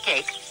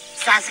cake?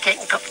 Slice of cake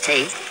and cup of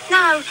tea?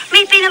 No,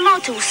 me being a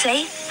model,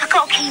 see? I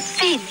gotta keep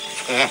thin.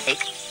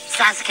 Cake.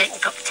 Slice of cake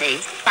and cup of tea?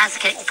 Slice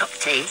of cake and cup of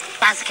tea?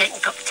 Slice of cake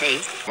and cup of tea?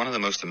 One of the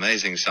most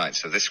amazing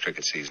sights of this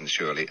cricket season,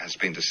 surely, has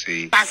been to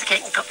see... Slice of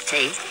cake and cup of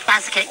tea?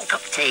 Slice of cake and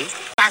cup of tea?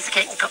 Slice of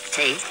cake and cup of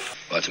tea?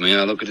 Well, to me,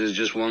 I look at it as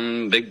just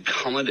one big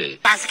comedy.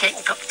 Slice of cake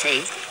and cup of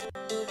tea?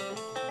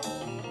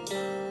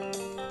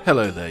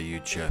 Hello there, you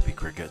chirpy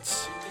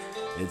crickets.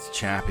 It's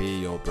Chappie,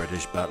 your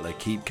British butler.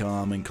 Keep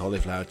calm and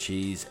cauliflower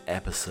cheese,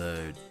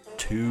 episode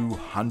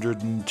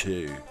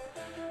 202.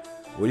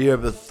 Would you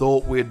ever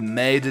thought we'd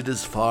made it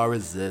as far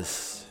as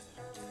this?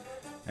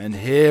 And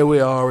here we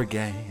are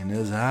again,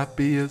 as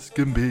happy as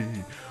can be,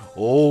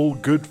 all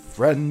good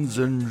friends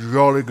and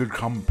jolly good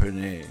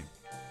company.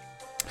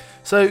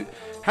 So,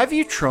 have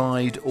you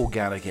tried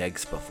organic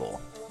eggs before?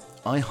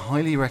 I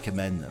highly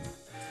recommend them,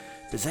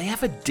 because they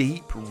have a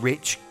deep,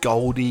 rich,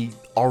 goldy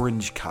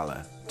orange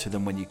colour to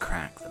them when you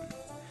crack them.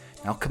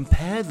 Now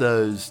compare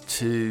those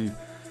to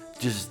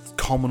just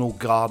common or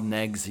garden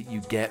eggs that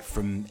you get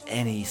from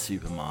any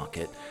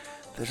supermarket.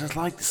 They're just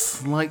like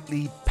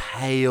slightly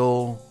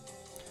pale,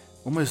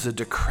 almost a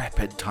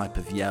decrepit type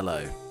of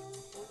yellow.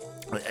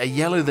 A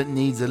yellow that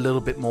needs a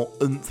little bit more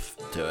oomph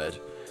to it.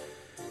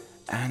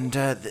 And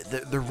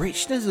the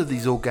richness of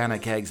these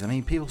organic eggs, I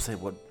mean, people say,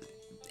 what,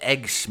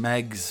 egg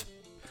schmegs,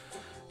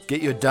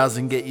 get your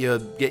dozen, get your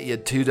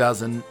 2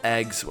 dozen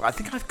eggs. I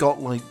think I've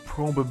got like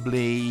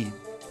probably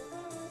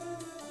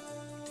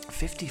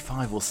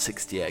 55 or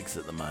 60 eggs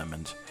at the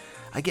moment.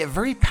 I get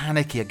very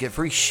panicky, I get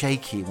very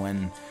shaky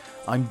when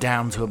I'm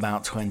down to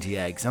about 20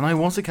 eggs. And I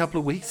was a couple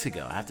of weeks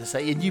ago, I have to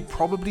say. And you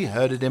probably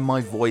heard it in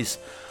my voice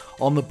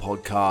on the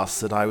podcast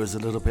that I was a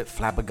little bit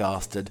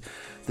flabbergasted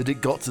that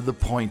it got to the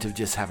point of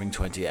just having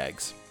 20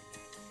 eggs.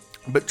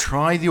 But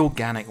try the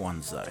organic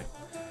ones though.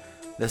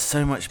 They're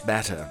so much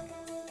better.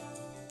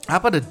 How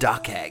about a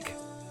duck egg?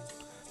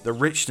 The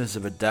richness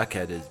of a duck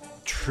egg is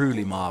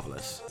truly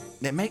marvellous.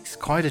 It makes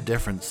quite a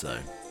difference though.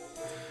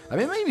 I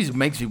mean, maybe it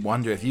makes me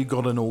wonder if you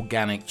got an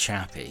organic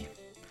Chappie.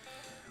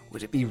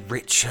 Would it be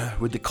richer?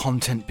 Would the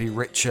content be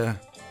richer?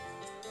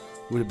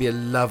 Would it be a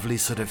lovely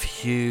sort of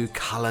hue,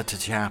 colour to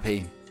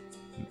Chappie?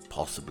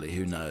 Possibly,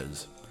 who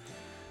knows.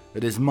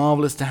 It is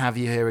marvellous to have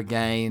you here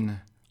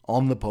again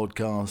on the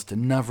podcast.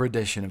 Another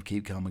edition of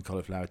Keep Calm and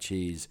Cauliflower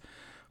Cheese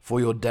for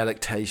your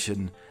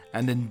delectation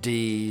and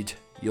indeed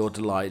your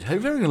delight.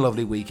 Hope you're having a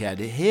lovely weekend.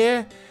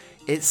 Here,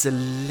 it's a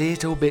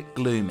little bit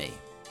gloomy.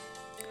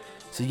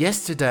 So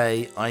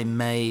yesterday I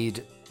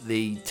made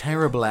the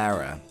terrible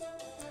error.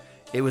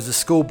 It was a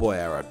schoolboy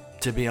error,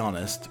 to be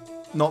honest.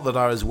 Not that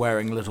I was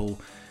wearing a little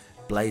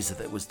blazer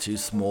that was too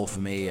small for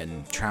me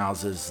and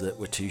trousers that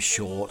were too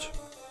short.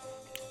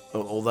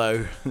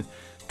 Although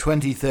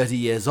 20, 30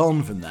 years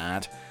on from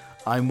that,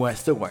 I'm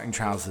still wearing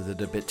trousers that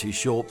are a bit too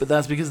short, but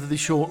that's because of the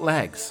short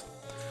legs.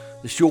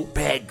 The short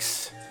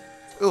pegs.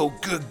 Oh,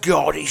 good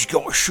God, he's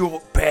got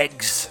short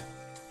pegs.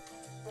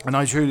 And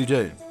I truly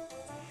do.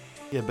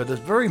 Yeah, but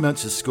it's very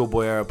much a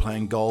schoolboy era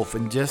playing golf,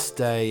 and just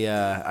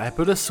I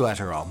put a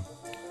sweater on,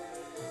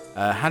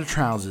 had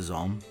trousers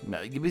on,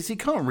 because you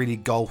can't really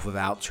golf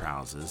without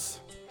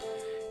trousers.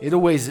 It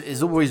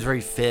is always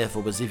very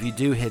fearful, because if you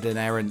do hit an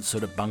errant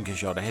sort of bunker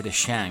shot, or hit a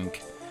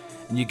shank,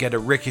 and you get a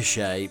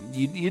ricochet,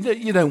 you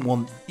don't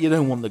want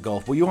the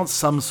golf ball. You want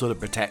some sort of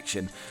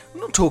protection.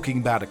 I'm not talking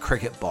about a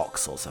cricket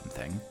box or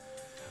something,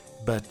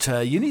 but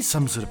you need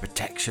some sort of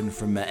protection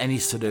from any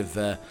sort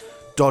of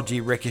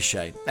dodgy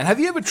ricochet. And have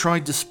you ever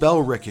tried to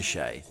spell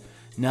ricochet?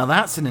 Now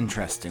that's an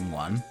interesting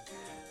one.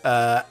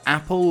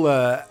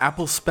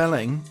 Apple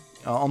spelling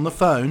on the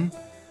phone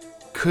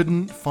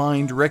couldn't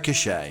find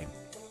ricochet.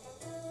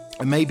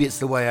 And maybe it's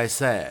the way I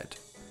say it.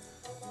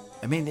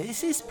 I mean,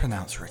 this is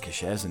pronounced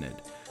ricochet, isn't it?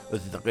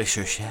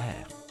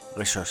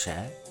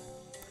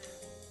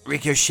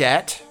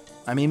 Ricochet.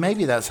 I mean,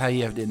 maybe that's how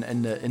you have it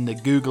in the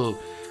Google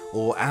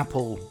or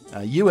Apple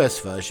US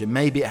version.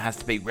 Maybe it has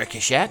to be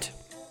ricochet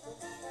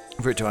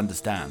for it to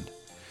understand.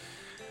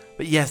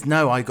 But yes,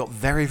 no, I got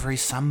very, very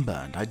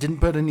sunburned. I didn't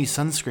put any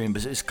sunscreen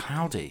because it was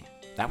cloudy.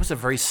 That was a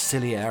very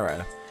silly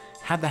error.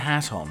 Had the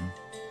hat on.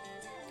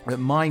 But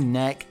my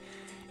neck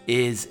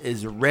is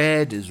as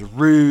red as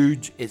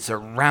rouge. It's a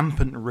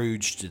rampant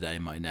rouge today,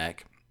 my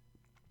neck.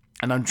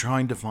 And I'm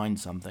trying to find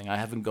something. I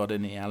haven't got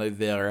any aloe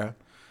vera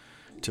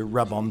to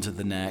rub onto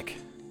the neck.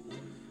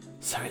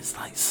 So it's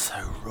like so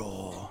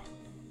raw.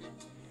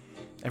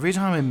 Every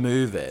time I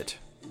move it,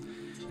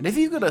 and if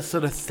you've got a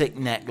sort of thick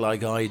neck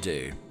like I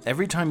do,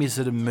 every time you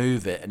sort of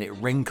move it and it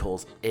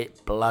wrinkles,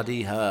 it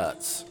bloody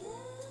hurts.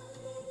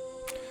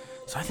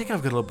 So I think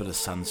I've got a little bit of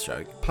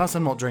sunstroke. Plus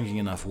I'm not drinking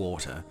enough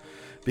water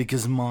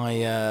because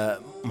my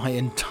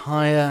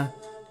entire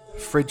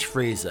fridge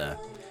freezer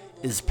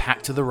is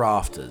packed to the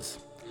rafters.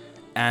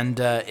 And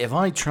if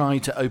I try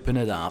to open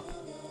it up,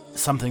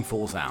 something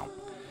falls out.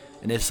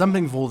 And if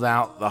something falls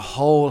out, the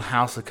whole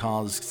house of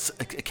cards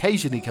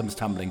occasionally comes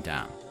tumbling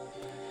down.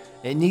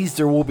 It needs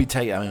to all be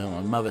taken. I mean,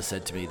 my mother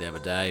said to me the other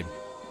day,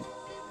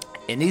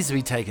 it needs to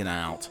be taken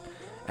out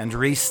and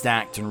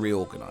restacked and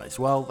reorganized.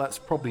 Well, that's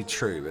probably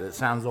true, but it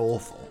sounds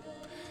awful.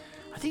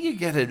 I think you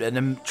get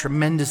a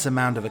tremendous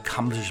amount of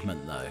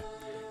accomplishment, though,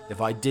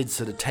 if I did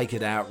sort of take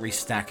it out,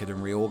 restack it,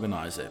 and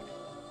reorganize it.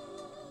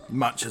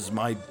 Much as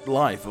my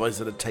life, if I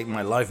sort of take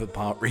my life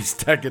apart,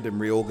 restack it, and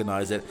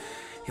reorganize it,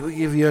 it will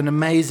give you an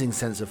amazing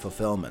sense of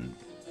fulfillment.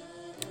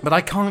 But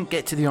I can't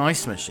get to the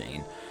ice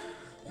machine.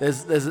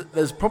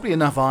 There's probably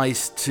enough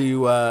ice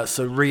to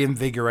sort of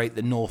reinvigorate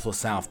the North or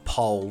South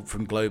Pole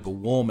from global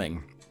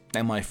warming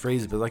in my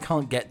freezer, but I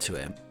can't get to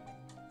it.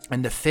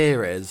 And the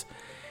fear is,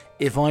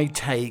 if I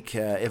take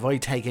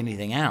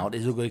anything out,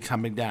 it's all going to be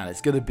coming down.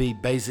 It's going to be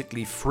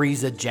basically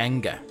freezer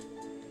Jenga.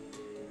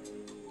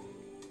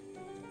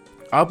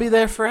 I'll be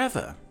there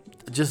forever,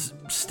 just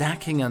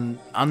stacking and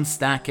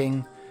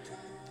unstacking,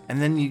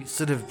 and then you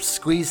sort of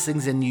squeeze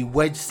things in, you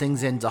wedge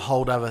things in to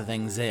hold other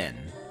things in.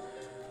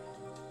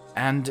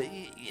 And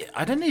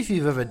I don't know if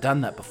you've ever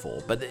done that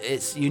before,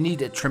 but you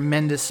need a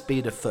tremendous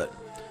speed of foot.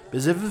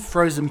 Because if a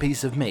frozen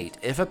piece of meat,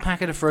 if a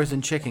packet of frozen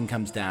chicken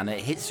comes down,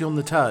 it hits you on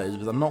the toes,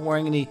 but I'm not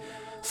wearing any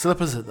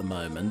slippers at the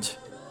moment,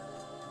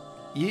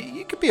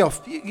 you could be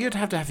off. You'd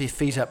have to have your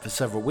feet up for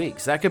several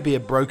weeks. That could be a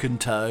broken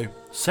toe,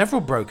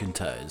 several broken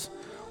toes,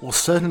 or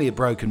certainly a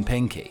broken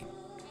pinky.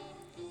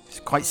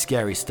 It's quite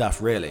scary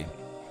stuff, really.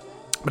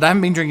 But I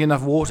haven't been drinking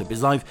enough water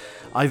because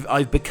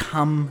I've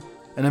become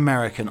an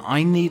American.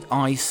 I need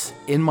ice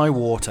in my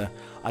water.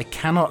 I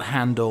cannot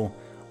handle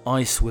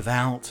ice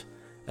without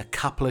a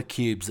couple of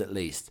cubes at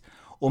least,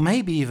 or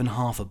maybe even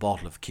half a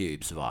bottle of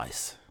cubes of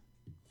ice.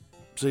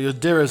 So your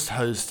dearest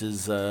host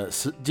is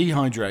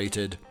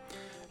dehydrated,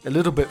 a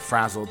little bit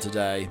frazzled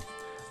today,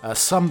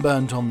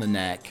 sunburnt on the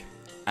neck,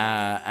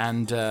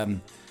 and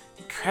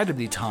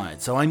incredibly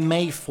tired. So I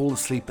may fall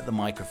asleep at the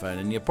microphone,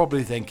 and you're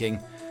probably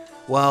thinking,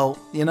 well,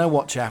 you know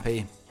what,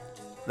 chappie?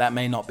 That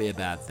may not be a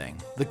bad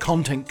thing. The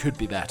content could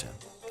be better.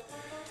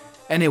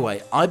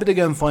 Anyway, I better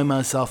go and find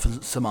myself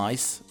some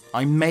ice.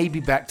 I may be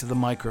back to the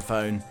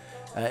microphone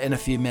in a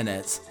few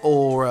minutes,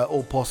 or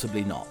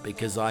possibly not,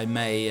 because I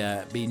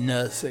may be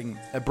nursing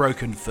a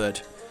broken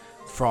foot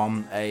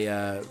from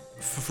a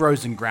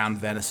frozen ground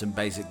venison,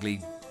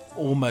 basically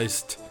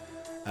almost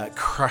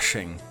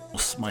crushing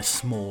my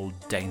small,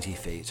 dainty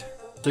feet.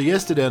 So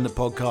yesterday on the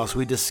podcast,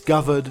 we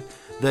discovered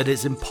that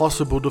it's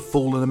impossible to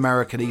fool an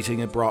American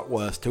eating a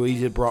bratwurst to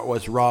eat a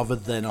bratwurst rather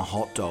than a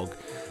hot dog.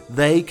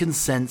 They can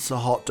sense a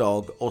hot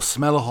dog or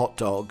smell a hot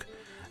dog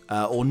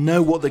or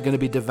know what they're going to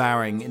be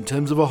devouring in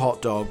terms of a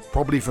hot dog,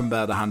 probably from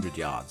about 100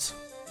 yards.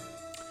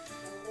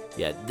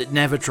 Yeah,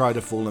 never try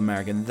to fool an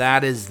American.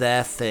 That is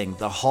their thing.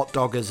 The hot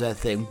dog is their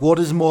thing. What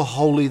is more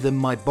holy than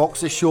my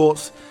boxer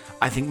shorts?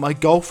 I think my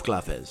golf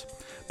glove is.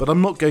 But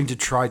I'm not going to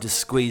try to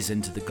squeeze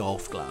into the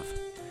golf glove.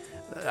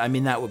 I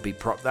mean, that would be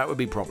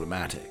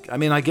problematic. I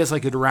mean, I guess I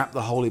could wrap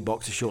the holy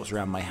boxer shorts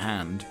around my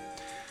hand.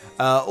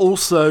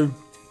 Also,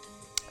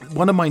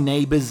 one of my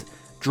neighbours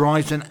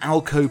drives an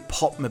Alco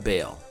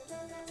Popmobile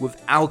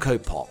with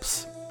Alco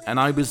Pops. And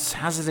I was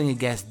hazarding a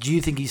guess, do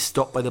you think he's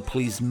stopped by the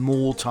police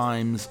more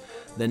times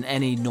than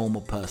any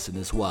normal person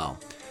as well?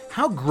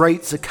 How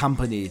great's a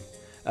company,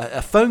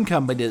 a phone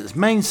company that's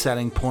main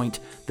selling point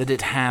that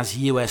it has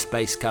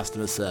US-based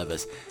customer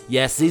service?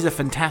 Yes, these are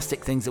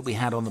fantastic things that we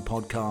had on the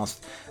podcast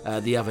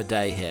the other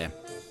day here.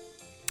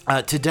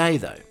 Today,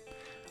 though,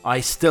 I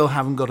still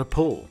haven't got a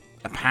pull.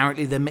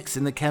 Apparently they're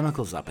mixing the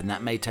chemicals up, and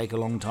that may take a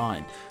long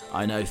time.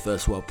 I know,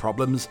 first world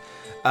problems.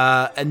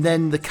 And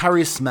then the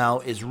curry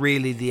smell is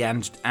really the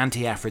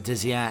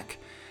anti-aphrodisiac.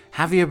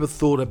 Have you ever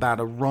thought about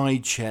a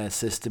rideshare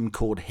system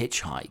called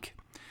Hitchhike?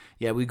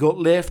 Yeah, we got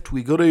Lyft,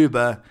 we got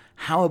Uber.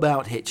 How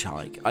about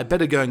Hitchhike? I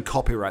better go and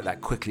copyright that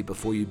quickly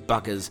before you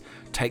buggers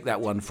take that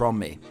one from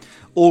me.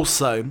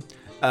 Also,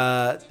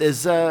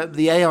 there's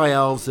the AI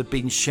elves have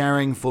been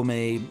sharing for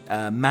me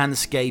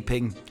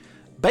manscaping,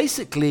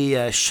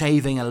 basically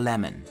shaving a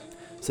lemon.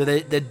 So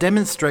they're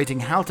demonstrating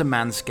how to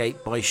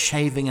manscape by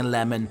shaving a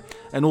lemon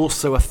and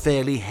also a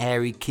fairly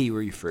hairy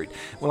kiwi fruit.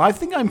 Well, I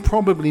think I'm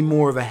probably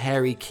more of a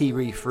hairy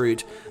kiwi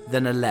fruit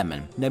than a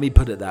lemon. Let me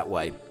put it that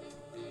way.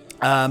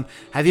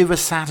 Have you ever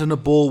sat on a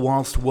ball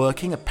whilst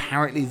working?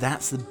 Apparently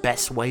that's the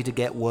best way to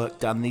get work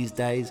done these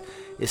days,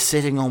 is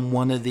sitting on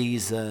one of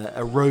these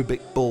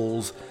aerobic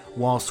balls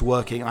whilst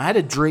working. I had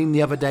a dream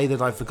the other day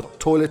that I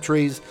forgot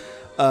toiletries.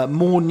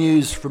 More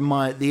news from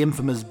the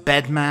infamous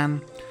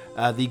bedman,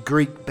 the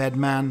Greek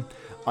bedman.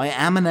 I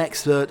am an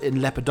expert in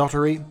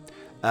lepidottery,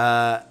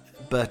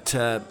 but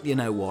you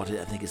know what?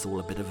 I think it's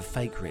all a bit of a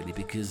fake, really,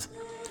 because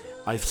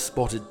I've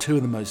spotted two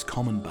of the most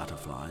common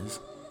butterflies.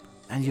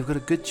 And you've got a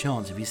good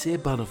chance, if you see a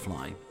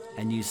butterfly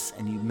and you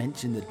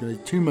mention the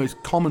two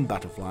most common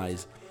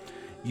butterflies,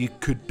 you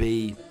could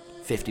be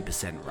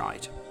 50%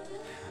 right.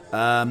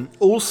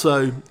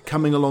 Also,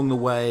 coming along the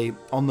way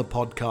on the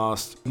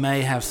podcast,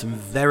 may have some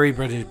very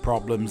British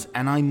problems,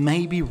 and I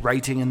may be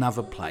rating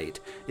another plate.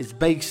 It's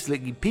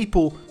basically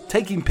people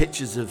taking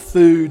pictures of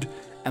food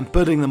and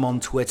putting them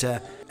on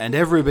Twitter, and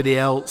everybody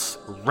else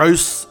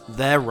roasts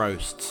their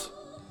roasts.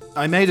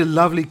 I made a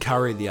lovely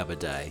curry the other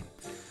day.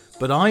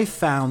 But I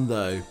found,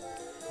 though,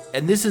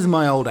 and this is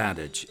my old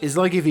adage, it's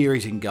like if you're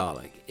eating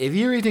garlic. If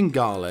you're eating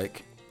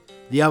garlic,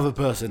 the other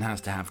person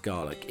has to have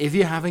garlic. If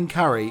you're having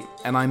curry,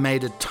 and I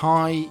made a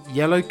Thai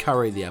yellow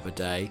curry the other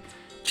day,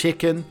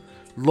 chicken,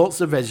 lots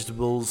of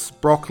vegetables,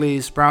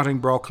 broccoli, sprouting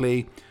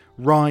broccoli,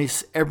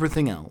 rice,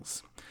 everything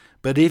else.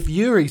 But if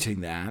you're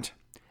eating that,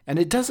 and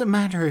it doesn't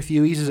matter if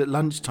you eat it at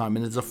lunchtime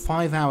and there's a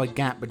 5-hour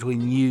gap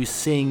between you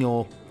seeing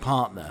your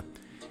partner,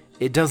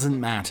 it doesn't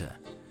matter.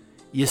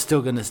 You're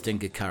still going to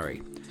stink a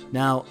curry.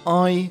 Now,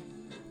 I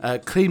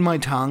cleaned my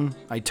tongue,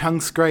 I tongue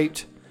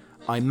scraped,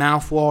 I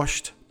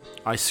mouthwashed,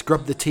 I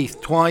scrubbed the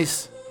teeth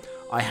twice,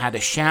 I had a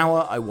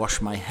shower, I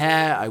washed my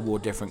hair, I wore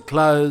different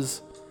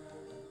clothes,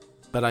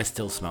 but I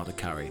still smelled a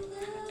curry.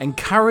 And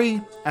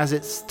curry, as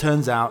it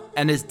turns out,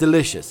 and it's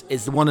delicious,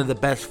 it's one of the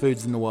best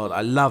foods in the world,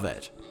 I love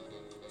it.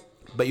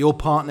 But your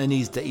partner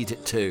needs to eat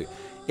it too,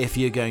 if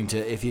you're going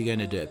to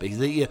do it, because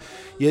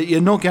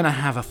you're not going to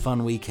have a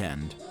fun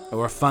weekend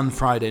or a fun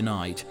Friday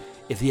night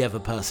if the other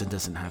person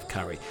doesn't have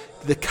curry.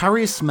 The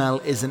curry smell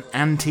is an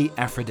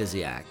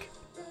anti-aphrodisiac.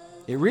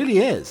 It really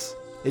is.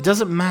 It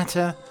doesn't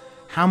matter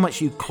how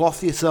much you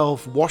cloth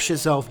yourself, wash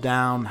yourself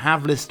down,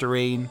 have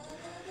Listerine.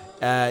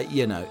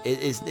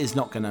 It's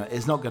not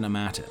gonna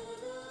matter.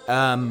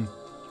 I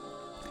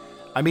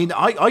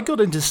got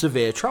into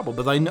severe trouble,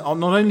 but I not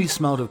only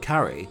smelled of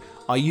curry,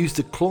 I used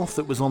a cloth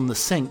that was on the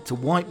sink to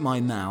wipe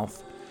my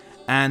mouth,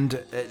 and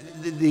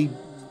the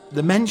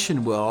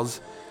mention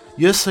was,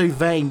 "You're so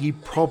vain, you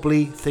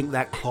probably think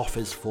that cloth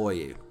is for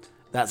you."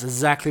 That's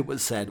exactly what it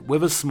said,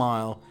 with a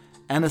smile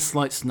and a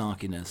slight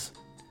snarkiness.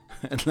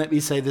 And let me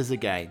say this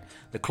again: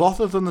 the cloth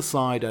was on the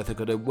side. I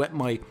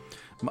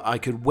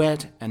could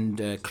wet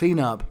and clean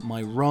up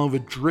my rather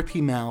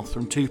drippy mouth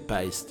from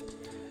toothpaste,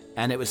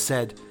 and it was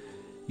said,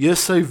 "You're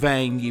so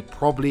vain, you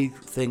probably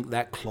think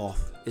that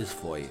cloth is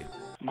for you."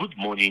 Good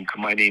morning.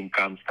 My name is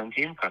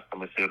Konstantin,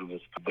 customer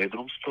service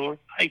bedroom store.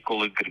 I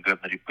call it gonna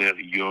repair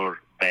your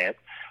bed.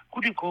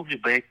 Could you call me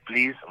back,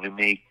 please? We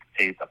make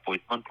an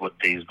appointment. What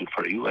day is good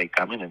for you? I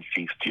come in and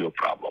fix your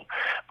problem.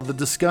 The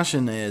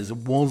discussion is,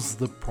 was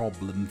the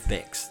problem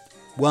fixed?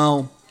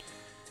 Well,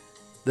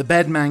 the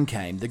bedman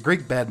came, the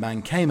Greek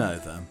bedman came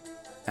over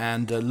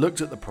and looked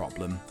at the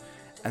problem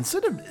and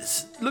sort of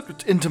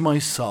looked into my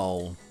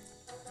soul,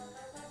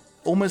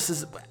 almost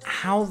as,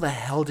 how the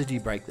hell did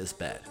you break this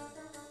bed?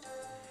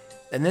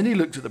 And then he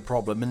looked at the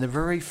problem and the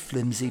very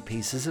flimsy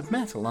pieces of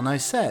metal, and I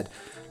said,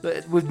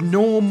 with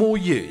normal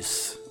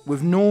use,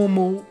 with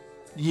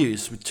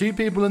two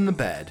people in the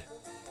bed,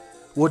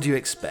 what do you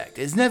expect?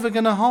 It's never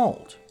going to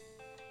hold.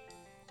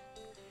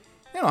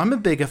 I'm a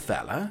bigger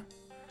fella.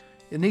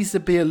 It needs to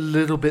be a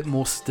little bit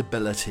more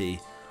stability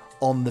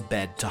on the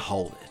bed to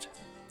hold it.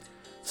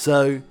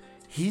 So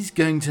he's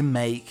going to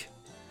make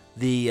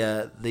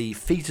the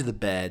feet of the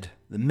bed,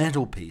 the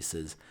metal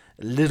pieces,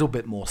 a little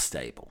bit more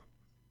stable.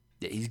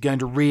 He's going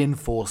to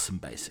reinforce them,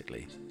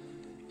 basically.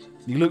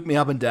 You looked me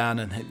up and down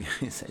and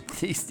he said,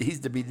 these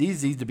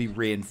need to be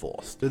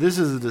reinforced. So this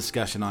is a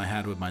discussion I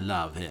had with my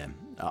love here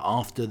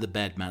after the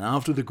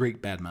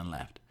Greek bedman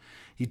left.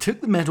 He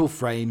took the metal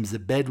frames. The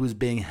bed was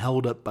being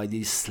held up by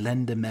these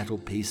slender metal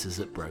pieces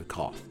that broke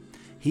off.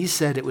 He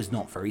said it was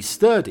not very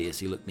sturdy as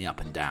he looked me up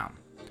and down.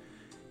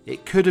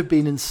 It could have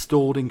been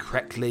installed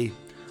incorrectly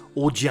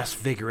or just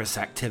vigorous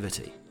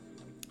activity.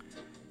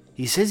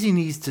 He says he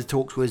needs to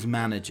talk to his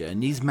manager and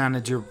needs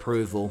manager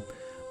approval,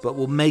 but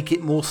will make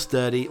it more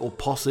sturdy or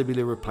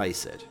possibly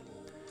replace it.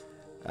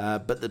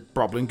 But the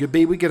problem could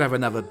be we could have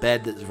another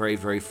bed that's very,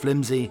 very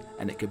flimsy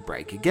and it could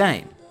break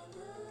again.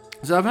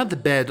 So I've had the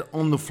bed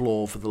on the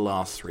floor for the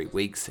last 3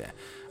 weeks here.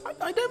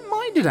 I don't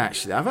mind it,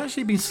 actually. I've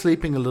actually been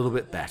sleeping a little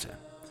bit better.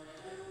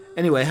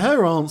 Anyway,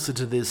 her answer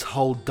to this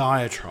whole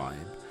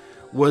diatribe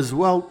was,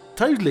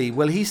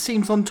 he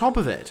seems on top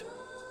of it.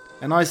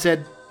 And I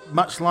said,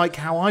 much like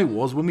how I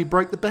was when we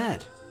broke the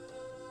bed.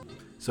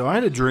 So I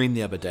had a dream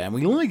the other day, and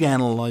we like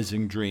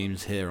analysing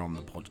dreams here on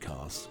the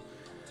podcast.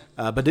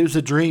 But it was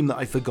a dream that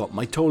I forgot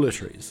my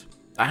toiletries.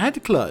 I had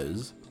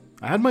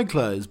my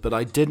clothes, but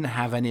I didn't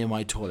have any of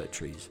my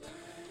toiletries.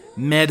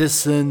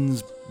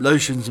 Medicines,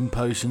 lotions and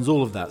potions,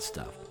 all of that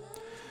stuff.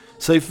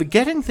 So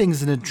forgetting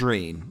things in a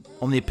dream,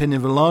 on the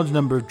opinion of a large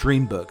number of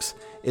dream books,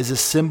 is a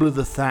symbol of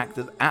the fact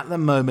that at the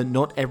moment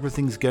not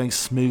everything's going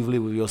smoothly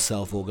with your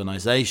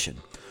self-organisation.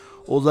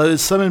 Although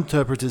some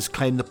interpreters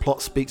claim the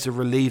plot speaks of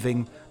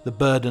relieving the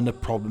burden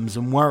of problems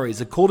and worries.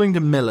 According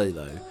to Miller,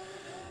 though,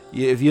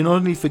 if you not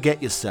only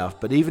forget yourself,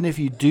 but even if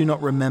you do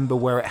not remember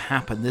where it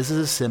happened, this is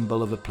a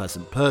symbol of a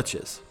pleasant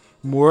purchase.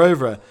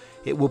 Moreover,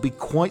 it will be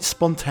quite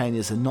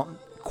spontaneous and not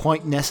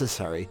quite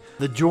necessary.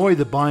 The joy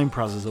the buying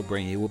process will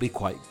bring you will be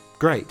quite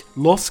great.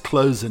 Lost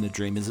clothes in a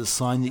dream is a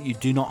sign that you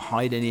do not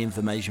hide any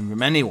information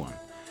from anyone.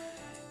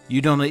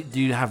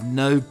 You have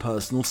no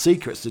personal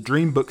secrets. The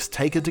dream books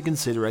take into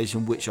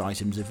consideration which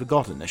items are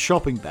forgotten. A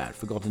shopping bag,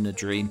 forgotten in a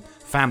dream,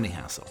 family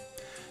hassle.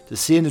 To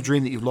see in a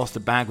dream that you've lost a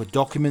bag with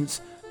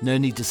documents, no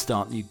need to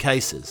start new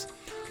cases.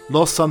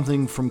 Lost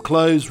something from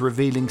clothes,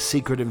 revealing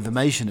secret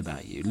information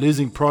about you.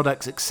 Losing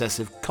products,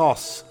 excessive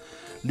costs.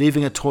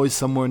 leaving a toy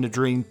somewhere in a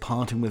dream,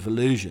 parting with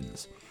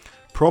illusions.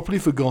 Properly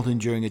forgotten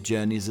during a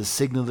journey is a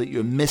signal that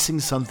you're missing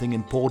something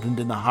important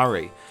in a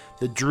hurry.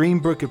 The Dream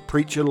Book of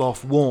Preacher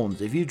Loft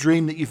warns, if you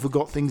dream that you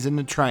forgot things in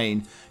the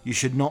train, you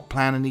should not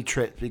plan any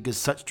trips because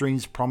such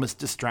dreams promise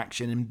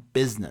distraction in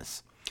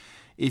business.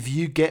 If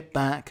you get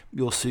back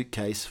your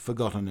suitcase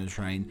forgotten on a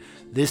train,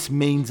 this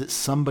means that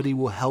somebody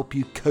will help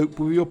you cope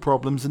with your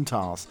problems and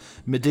tasks.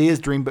 Medea's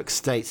Dream Book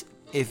states,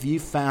 if you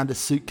found a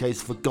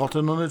suitcase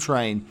forgotten on a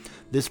train,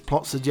 this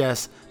plot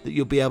suggests that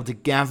you'll be able to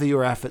gather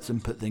your efforts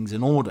and put things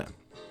in order.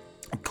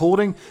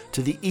 According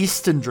to the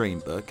Eastern Dream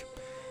Book,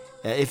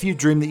 if you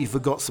dream that you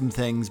forgot some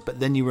things, but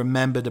then you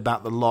remembered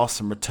about the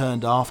loss and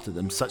returned after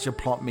them, such a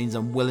plot means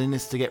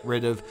unwillingness to get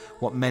rid of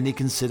what many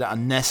consider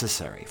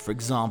unnecessary, for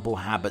example,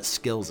 habits,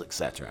 skills,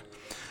 etc.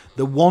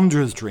 The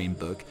Wanderer's Dream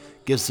Book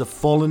gives a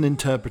fallen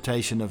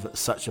interpretation of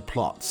such a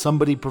plot.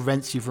 Somebody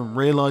prevents you from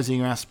realizing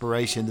your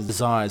aspirations and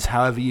desires.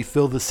 However, you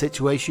feel the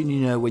situation,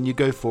 you know when you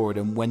go forward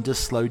and when to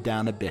slow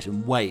down a bit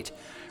and wait.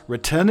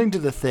 Returning to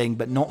the thing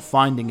but not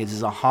finding it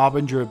is a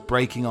harbinger of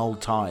breaking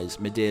old ties,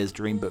 Medea's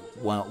Dream Book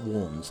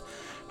warns.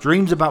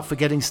 Dreams about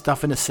forgetting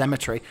stuff in a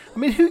cemetery. I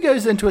mean, who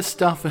goes into a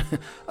stuff?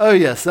 Oh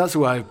yes, that's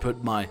where I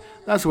put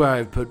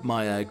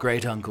my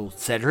great uncle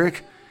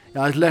Cedric.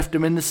 I left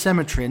him in the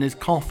cemetery in his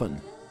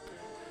coffin.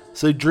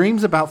 So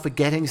dreams about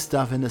forgetting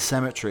stuff in the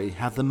cemetery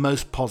have the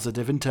most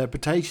positive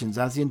interpretations,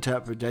 as the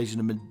interpretation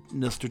of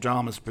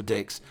Nostradamus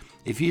predicts.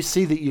 If you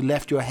see that you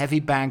left your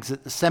heavy bags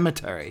at the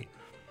cemetery.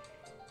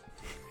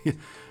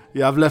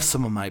 Yeah, I've left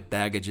some of my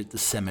baggage at the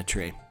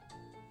cemetery.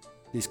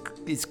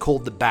 It's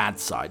called the bad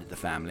side of the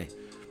family.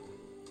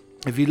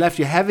 If you left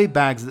your heavy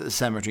bags at the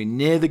cemetery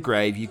near the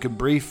grave, you can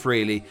breathe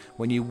freely.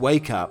 When you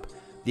wake up,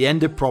 the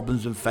end of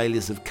problems and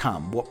failures have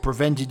come. What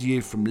prevented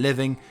you from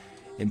living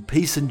in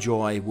peace and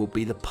joy will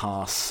be the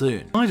past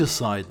soon. I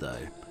decide,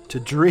 though, to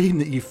dream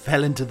that you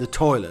fell into the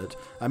toilet.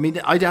 I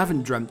mean, I've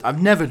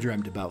never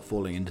dreamt about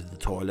falling into the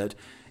toilet,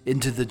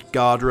 into the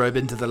garderobe,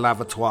 into the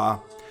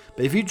lavatoire.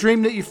 But if you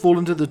dream that you fall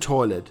into the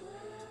toilet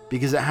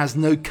because it has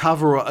no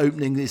cover or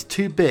opening that is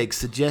too big,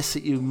 suggests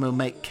that you will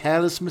make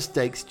careless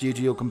mistakes due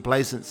to your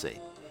complacency.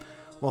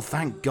 Well,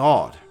 thank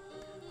God.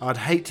 I'd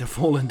hate to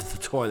fall into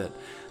the toilet.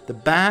 The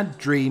bad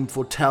dream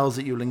foretells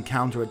that you'll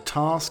encounter a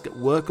task at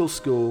work or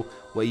school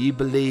where you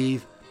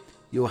believe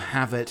you'll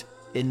have it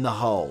in the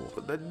hole.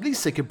 But at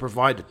least they could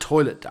provide a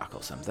toilet duck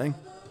or something.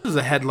 This was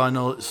a headline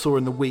I saw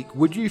in the week.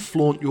 Would you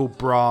flaunt your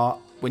bra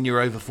when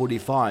you're over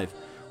 45?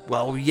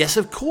 Well, yes,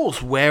 of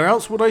course. Where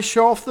else would I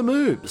show off the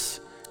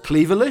moves?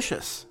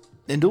 Cleaverlicious.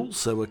 And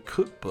also a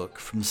cookbook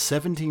from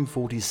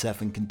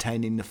 1747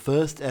 containing the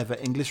first ever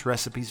English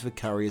recipes for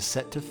curry is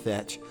set to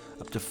fetch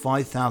up to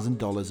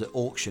 $5,000 at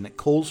auction. It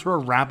calls for a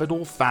rabbit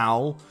or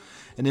fowl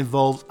and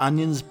involves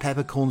onions,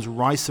 peppercorns,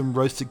 rice and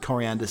roasted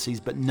coriander seeds,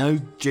 but no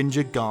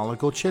ginger,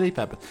 garlic or chili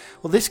pepper.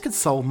 Well, this could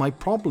solve my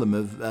problem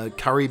of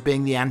curry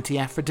being the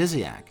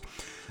anti-aphrodisiac.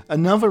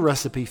 Another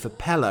recipe for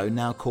pello,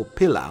 now called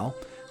pilau,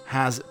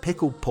 has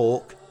pickled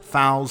pork,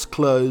 fowls,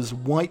 cloves,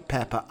 white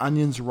pepper,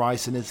 onions,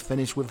 rice, and is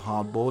finished with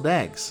hard-boiled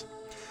eggs.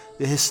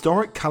 The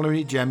historic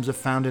culinary gems are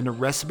found in a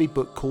recipe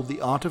book called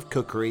The Art of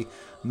Cookery,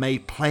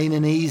 made plain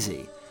and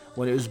easy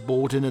when it was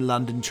bought in a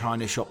London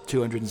china shop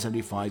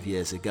 275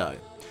 years ago.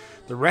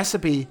 The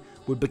recipe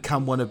would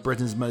become one of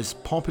Britain's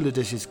most popular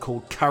dishes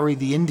called Curry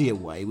the India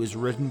Way, was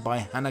written by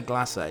Hannah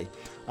Glasse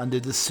under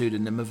the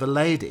pseudonym of a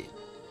lady.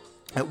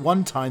 At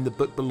one time, the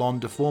book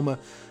belonged to former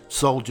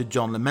soldier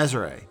John Le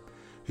Mesurier,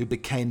 who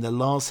became the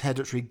last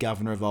hereditary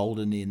governor of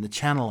Alderney in the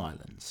Channel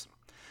Islands.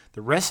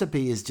 The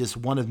recipe is just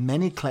one of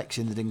many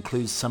collections that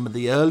includes some of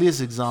the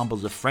earliest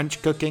examples of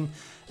French cooking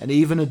and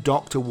even a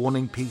doctor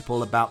warning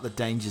people about the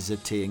dangers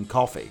of tea and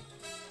coffee.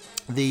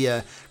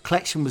 The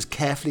collection was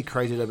carefully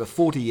created over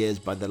 40 years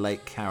by the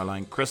late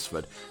Caroline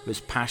Crisford, who was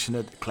a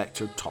passionate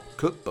collector of top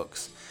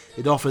cookbooks.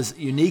 It offers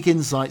unique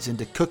insights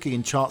into cooking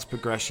and charts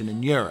progression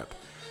in Europe.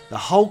 The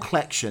whole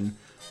collection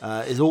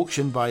is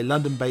auctioned by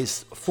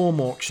London-based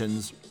Form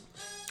Auctions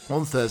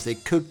on Thursday.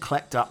 Could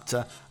collect up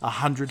to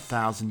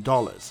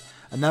 $100,000.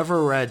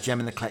 Another rare gem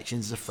in the collection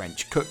is The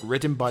French Cook,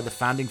 written by the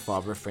founding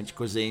father of French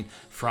cuisine,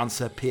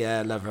 François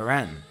Pierre Le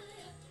Varin.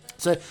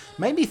 So,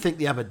 made me think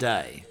the other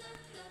day.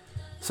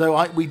 So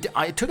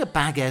I took a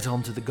baguette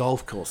onto the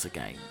golf course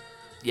again.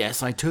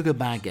 Yes, I took a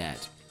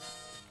baguette.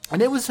 And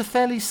it was a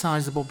fairly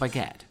sizable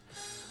baguette.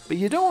 But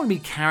you don't want to be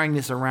carrying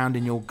this around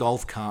in your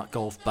golf cart,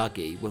 golf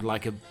buggy, with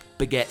like a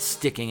baguette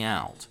sticking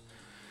out.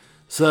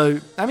 So,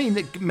 I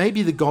mean,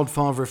 maybe the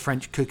godfather of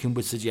French cooking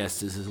would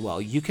suggest this as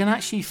well. You can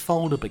actually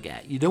fold a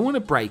baguette. You don't want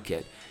to break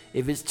it.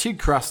 If it's too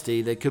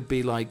crusty, there could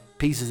be like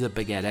pieces of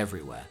baguette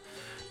everywhere.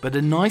 But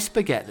a nice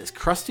baguette that's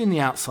crusty on the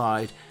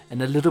outside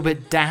and a little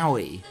bit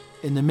doughy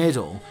in the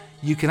middle,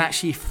 you can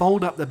actually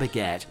fold up the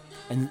baguette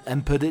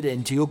and put it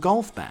into your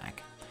golf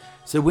bag.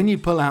 So when you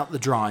pull out the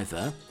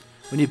driver,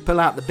 when you pull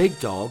out the big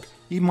dog,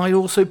 you might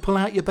also pull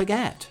out your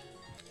baguette.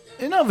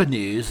 In other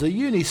news, a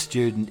uni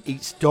student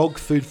eats dog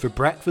food for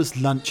breakfast,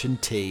 lunch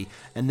and tea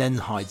and then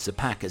hides the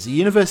packets. A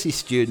university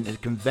student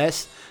had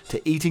confessed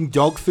to eating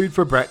dog food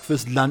for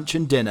breakfast, lunch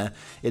and dinner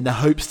in the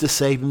hopes to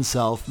save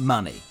himself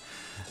money.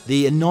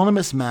 The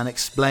anonymous man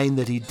explained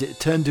that he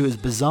turned to his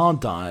bizarre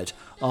diet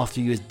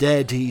after he was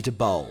dared to eat a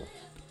bowl.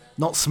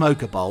 Not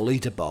smoke a bowl,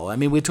 eat a bowl. I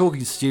mean, we're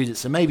talking students,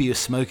 so maybe you're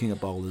smoking a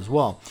bowl as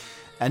well.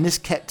 And this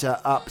kept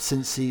her up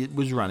since he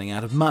was running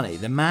out of money.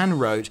 The man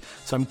wrote,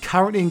 "So I'm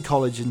currently in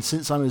college and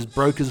since I'm as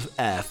broke as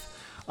F,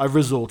 I've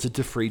resorted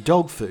to free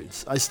dog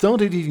foods. I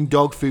started eating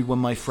dog food when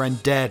my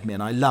friend dared me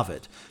and I love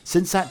it.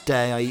 Since that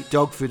day I eat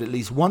dog food at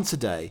least once a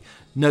day.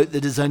 Note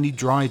that it's only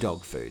dry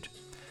dog food."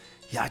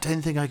 Yeah, I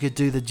don't think I could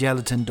do the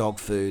gelatin dog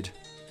food.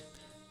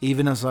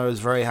 Even as I was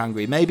very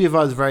hungry. Maybe if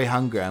I was very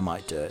hungry I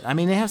might do it. I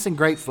mean, they have some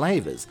great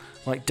flavours,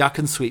 like duck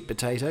and sweet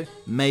potato.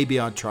 Maybe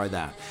I'd try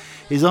that.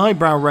 His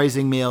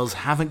eyebrow-raising meals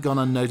haven't gone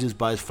unnoticed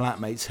by his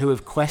flatmates, who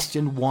have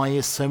questioned why he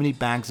has so many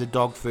bags of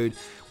dog food,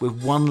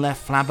 with one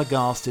left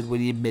flabbergasted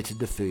when he admitted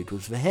the food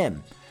was for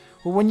him.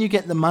 Well, when you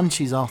get the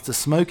munchies after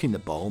smoking the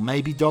bowl,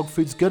 maybe dog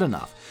food's good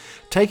enough.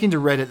 Taking to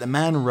Reddit, the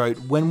man wrote,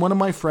 "When one of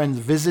my friends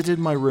visited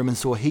my room and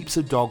saw heaps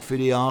of dog food,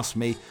 he asked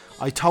me.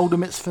 I told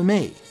him it's for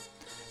me."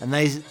 And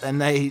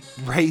they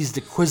raised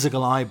a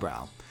quizzical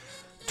eyebrow.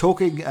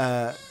 Talking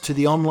to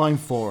the online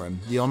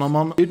forum, the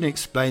anonymous student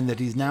explained that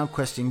he's now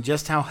questioning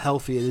just how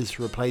healthy it is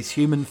to replace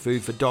human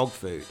food for dog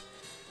food.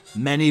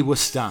 Many were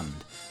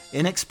stunned.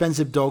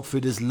 Inexpensive dog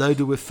food is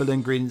loaded with filler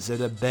ingredients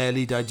that are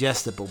barely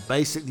digestible.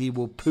 Basically, you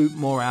will poop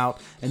more out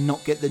and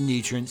not get the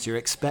nutrients you're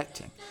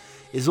expecting.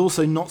 It is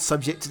also not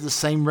subject to the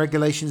same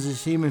regulations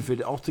as human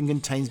food. It often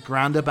contains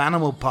ground up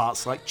animal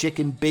parts like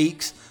chicken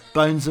beaks,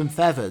 bones and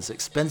feathers.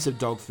 Expensive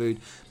dog food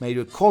made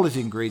with quality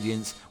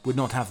ingredients would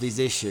not have these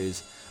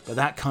issues. But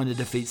that kind of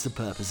defeats the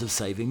purpose of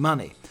saving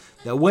money.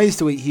 There are ways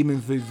to eat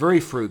human food very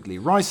frugally.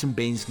 Rice and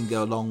beans can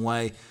go a long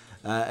way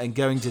and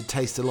going to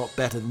taste a lot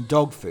better than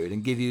dog food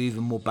and give you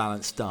even more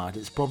balanced diet.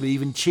 It's probably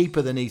even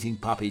cheaper than eating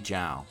puppy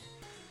chow.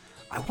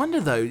 I wonder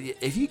though,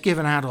 if you give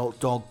an adult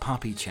dog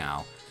puppy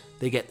chow,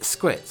 they get the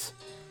squits.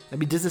 I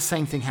mean, does the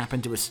same thing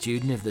happen to a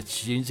student if the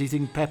student's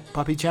eating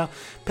puppy chow?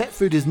 Pet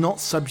food is not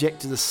subject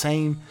to the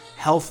same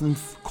health and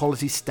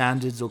quality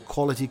standards or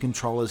quality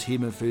control as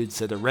human food,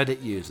 said a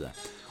Reddit user.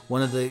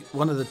 One of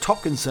the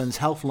top concerns,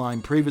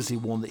 Healthline previously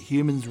warned that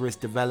humans risk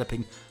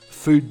developing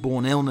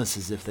foodborne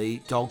illnesses if they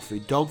eat dog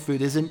food. Dog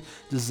food isn't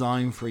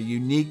designed for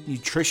unique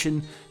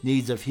nutrition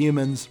needs of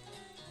humans.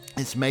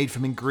 It's made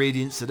from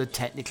ingredients that are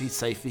technically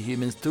safe for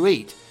humans to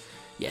eat.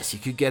 Yes, you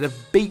could get a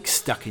beak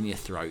stuck in your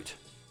throat.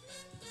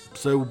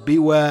 So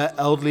beware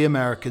elderly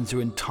Americans who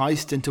are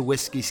enticed into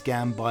whiskey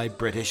scam by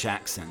British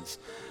accents.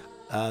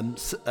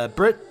 A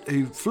Brit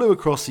who flew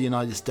across the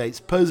United States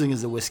posing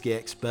as a whiskey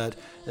expert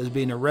has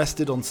been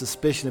arrested on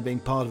suspicion of being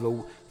part of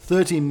a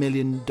 $13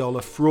 million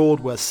fraud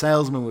where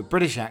salesmen with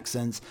British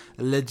accents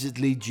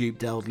allegedly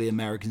duped elderly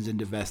Americans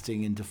into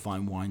investing into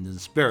fine wines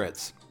and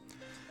spirits.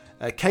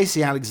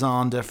 Casey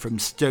Alexander from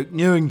Stoke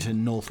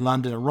Newington, North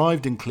London,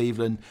 arrived in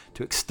Cleveland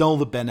to extol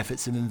the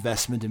benefits of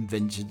investment in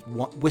vintage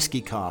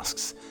whiskey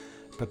casks,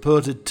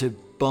 purported to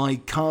buy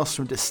casks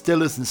from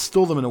distillers and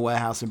store them in a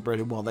warehouse in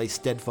Britain while they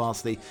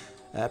steadfastly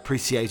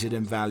appreciated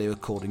in value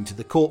according to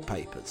the court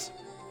papers.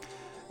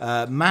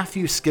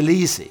 Matthew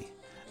Scalise,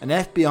 an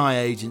FBI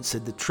agent,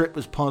 said the trip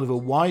was part of a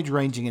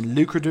wide-ranging and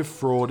lucrative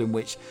fraud in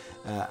which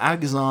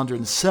Alexander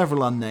and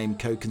several unnamed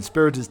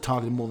co-conspirators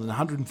targeted more than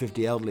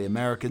 150 elderly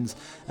Americans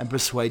and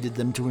persuaded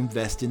them to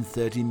invest in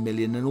 $30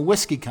 million in a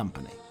whiskey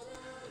company.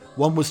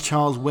 One was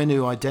Charles Wynn,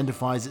 who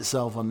identifies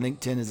itself on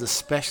LinkedIn as a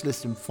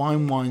specialist in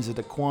fine wines that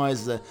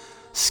acquires the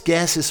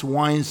scarcest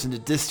wines in the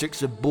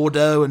districts of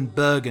Bordeaux and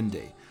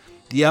Burgundy.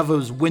 The other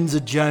was Windsor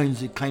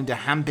Jones, who claimed to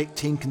handpick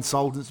team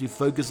consultants who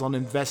focus on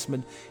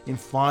investment in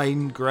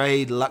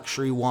fine-grade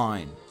luxury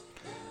wine.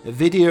 A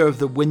video of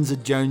the Windsor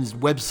Jones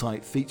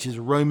website features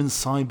Roman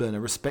Syburn, a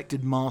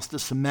respected master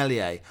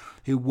sommelier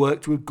who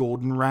worked with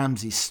Gordon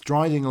Ramsay,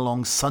 striding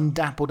along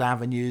sun-dappled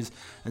avenues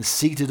and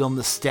seated on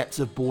the steps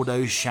of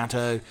Bordeaux's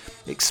chateau,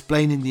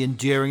 explaining the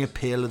enduring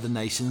appeal of the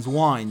nation's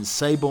wines.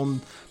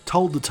 Syburn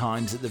told The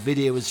Times that the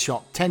video was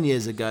shot 10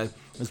 years ago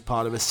as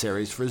part of a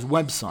series for his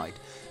website.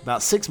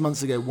 About 6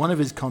 months ago, one of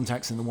his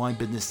contacts in the wine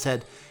business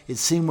said he'd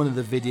seen one of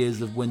the videos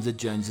of Windsor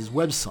Jones's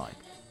website.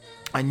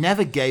 "I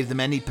never gave them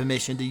any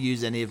permission to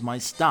use any of my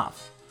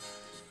stuff."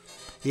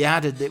 He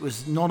added that it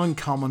was not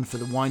uncommon for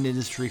the wine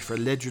industry for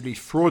allegedly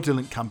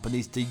fraudulent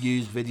companies to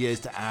use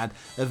videos to add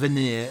a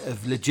veneer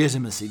of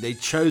legitimacy. They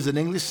chose an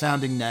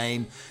English-sounding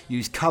name,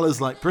 used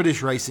colours like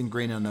British racing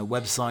green on their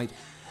website,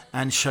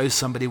 and show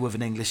somebody with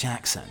an English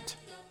accent.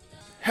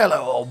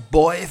 "Hello, old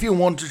boy. If you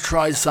want to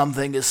try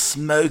something as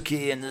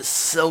smoky and as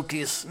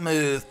silky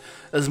smooth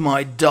as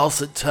my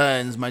dulcet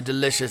tones, my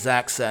delicious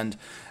accent,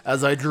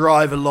 as I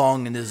drive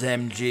along in this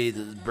MG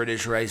that's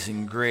British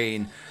Racing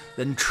Green,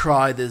 then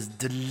try this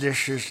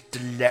delicious,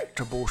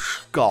 delectable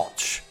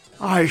scotch.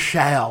 I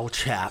say, old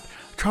chap,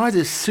 try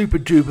this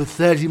super-duper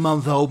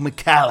 30-month-old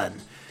Macallan.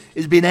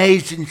 It's been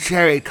aged in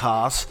sherry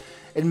casks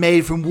and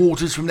made from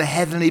waters from the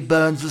heavenly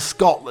burns of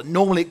Scotland.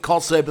 Normally it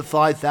costs over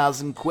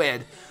 5,000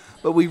 quid,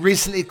 but we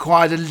recently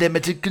acquired a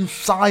limited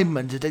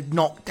consignment at a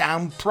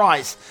knockdown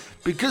price.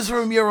 Because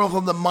from Europe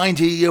on the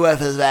mighty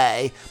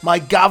USA, my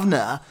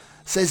governor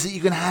says that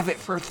you can have it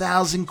for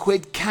 1,000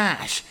 quid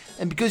cash.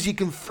 And because you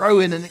can throw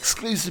in an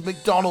exclusive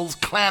McDonald's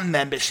clan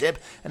membership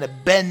and a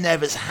Ben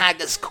Nevis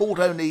haggis caught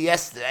only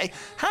yesterday,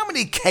 how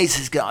many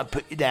cases can I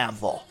put you down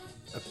for?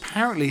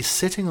 Apparently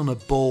sitting on a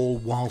ball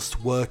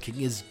whilst working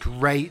is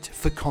great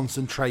for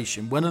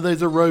concentration. One of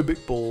those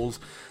aerobic balls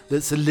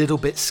that's a little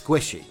bit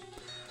squishy.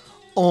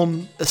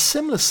 On a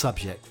similar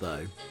subject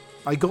though,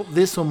 I got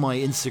this on my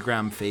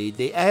Instagram feed.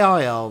 The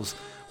AI elves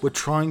were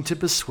trying to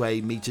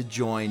persuade me to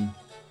join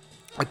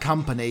a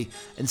company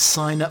and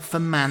sign up for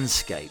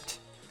Manscaped.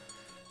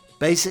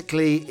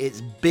 Basically, it's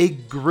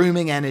big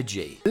grooming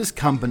energy. This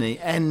company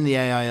and the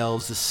AI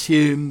elves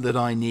assume that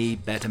I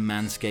need better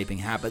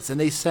manscaping habits, and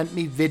they sent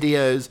me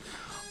videos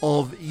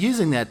of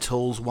using their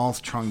tools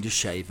whilst trying to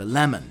shave a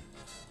lemon.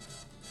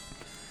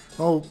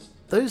 Well,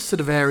 those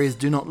sort of areas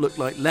do not look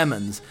like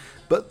lemons,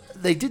 but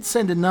they did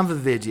send another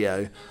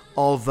video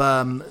of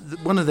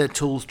one of their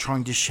tools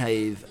trying to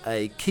shave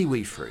a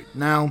kiwi fruit.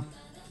 Now,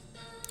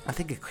 I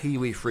think a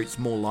kiwi fruit's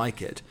more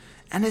like it,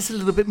 and it's a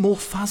little bit more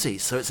fuzzy,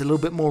 so it's a little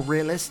bit more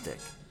realistic.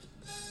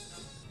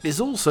 It's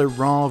also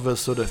rather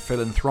sort of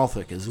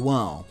philanthropic as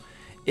well,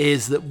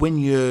 is that when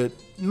you're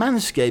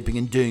manscaping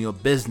and doing your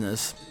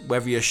business,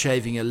 whether you're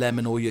shaving a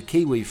lemon or your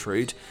kiwi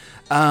fruit,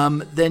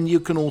 then you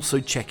can also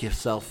check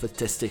yourself for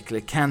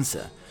testicular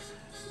cancer.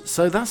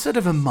 So that's sort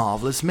of a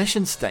marvellous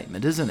mission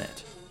statement, isn't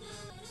it?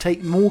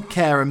 Take more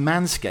care and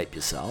manscape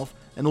yourself,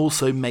 and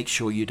also make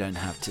sure you don't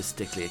have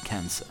testicular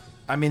cancer.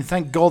 I mean,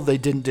 thank God they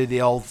didn't do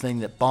the old thing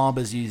that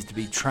barbers used to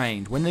be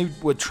trained. When they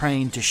were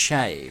trained to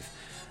shave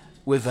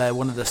with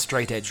one of the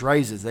straight edge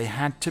razors, they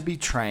had to be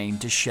trained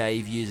to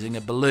shave using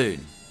a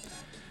balloon.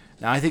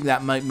 Now, I think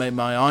that might make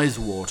my eyes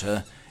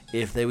water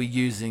if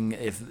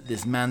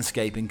this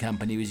manscaping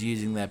company was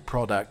using their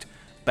product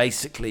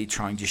basically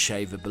trying to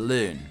shave a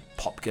balloon.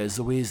 Pop goes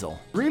the weasel.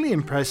 Really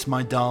impressed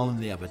my darling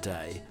the other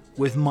day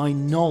with my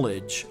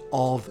knowledge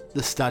of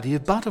the study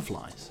of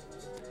butterflies.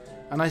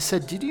 And I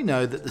said, did you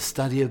know that the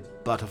study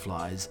of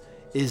butterflies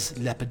is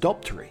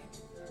lepidoptery?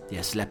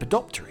 Yes,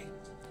 lepidoptery.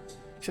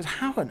 She said,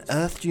 how on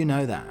earth do you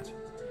know that?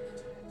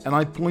 And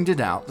I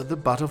pointed out that the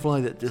butterfly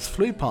that just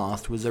flew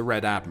past was a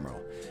red admiral.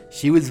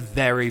 She was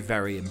very,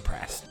 very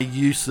impressed. The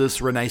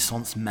useless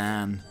Renaissance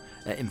man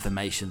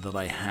information that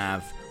I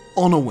have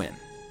on a whim.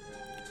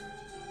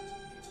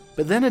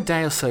 But then a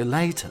day or so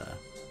later,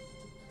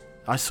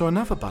 I saw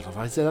another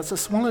butterfly. I said, that's a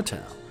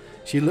swallowtail.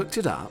 She looked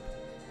it up,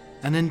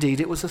 and indeed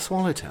it was a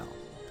swallowtail.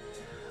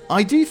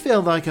 I do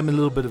feel like I'm a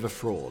little bit of a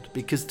fraud,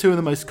 because two of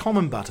the most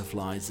common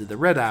butterflies are the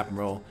red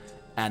admiral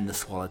and the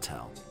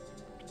swallowtail.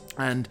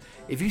 And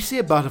if you see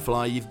a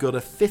butterfly, you've got a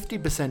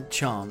 50%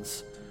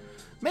 chance,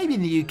 maybe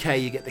in the UK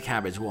you get the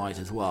cabbage white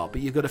as well,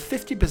 but you've got a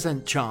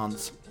 50%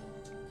 chance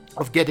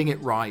of getting it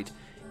right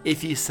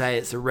if you say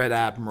it's a red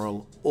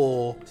admiral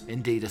or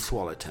indeed a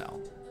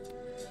swallowtail.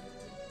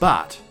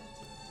 But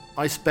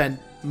I spent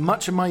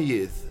much of my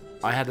youth,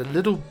 I had a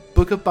little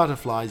book of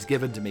butterflies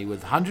given to me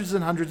with hundreds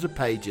and hundreds of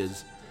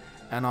pages,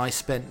 and I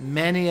spent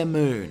many a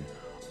moon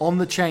on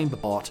the chamber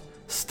pot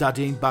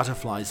studying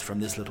butterflies from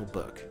this little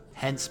book.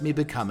 Hence me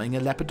becoming a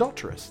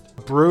lepidopterist.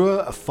 A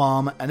brewer, a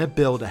farmer and a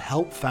builder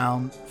helped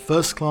found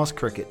first-class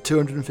cricket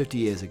 250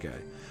 years ago.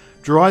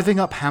 Driving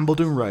up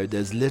Hambledon Road,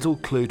 there's little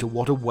clue to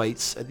what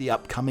awaits at the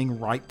upcoming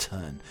right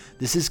turn.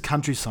 This is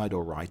countryside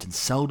all right, and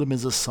seldom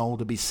is a soul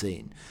to be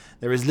seen.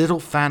 There is little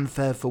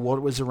fanfare for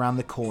what was around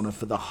the corner.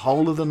 For the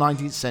whole of the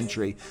 19th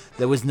century,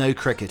 there was no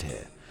cricket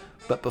here.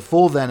 But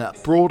before then,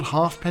 at Broad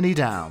Halfpenny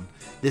Down,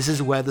 this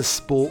is where the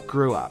sport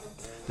grew up.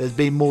 There's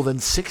been more than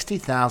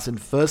 60,000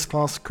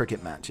 first-class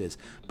cricket matches,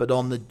 but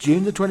on the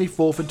June the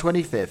 24th and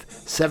 25th,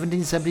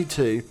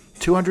 1772,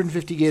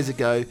 250 years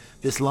ago,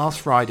 this last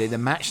Friday, the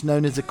match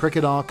known as the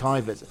Cricket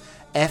Archive as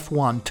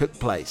F1 took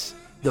place.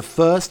 The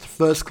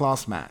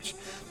first-class match.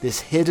 This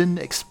hidden,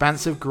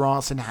 expansive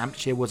grass in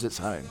Hampshire was its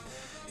home.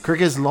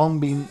 Cricket has long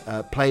been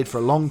played for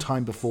a long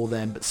time before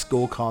then, but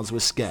scorecards were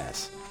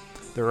scarce.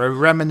 There are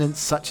remnants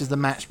such as the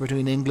match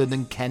between England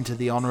and Kent of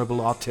the Honourable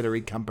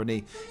Artillery Company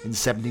in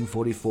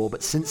 1744,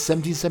 but since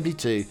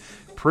 1772,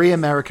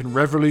 pre-American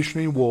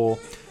Revolutionary War,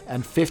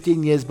 and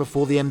 15 years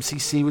before the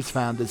MCC was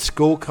founded,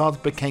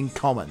 scorecards became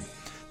common.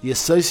 The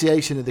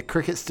Association of the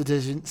Cricket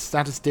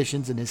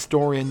Statisticians and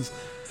Historians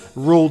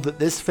ruled that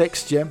this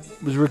fixture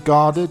was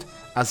regarded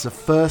as the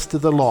first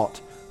of the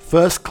lot.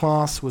 First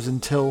class was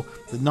until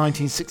the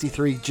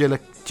 1963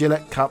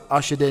 Gillette Cup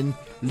ushered in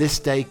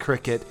list day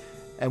cricket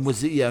and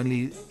was the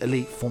only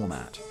elite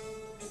format.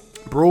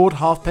 Broad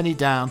Halfpenny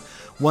Down,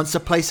 once a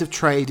place of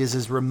trade, is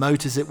as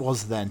remote as it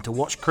was then. To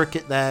watch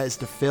cricket there is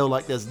to feel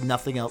like there's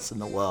nothing else in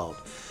the world.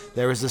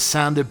 There is a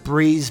sound of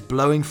breeze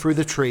blowing through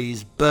the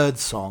trees, bird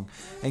song,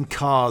 and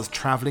cars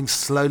travelling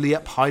slowly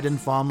up Hyden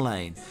Farm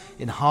Lane.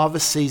 In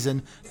harvest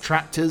season,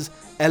 tractors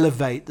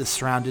elevate the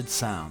surrounded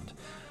sound.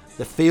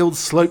 The field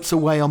slopes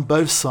away on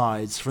both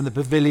sides. From the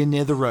pavilion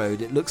near the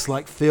road, it looks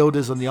like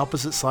fielders on the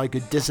opposite side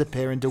could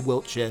disappear into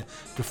Wiltshire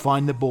to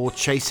find the ball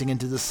chasing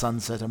into the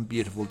sunset on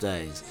beautiful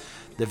days.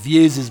 The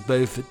views in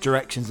both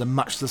directions are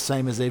much the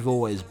same as they've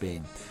always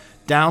been.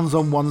 Downs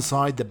on one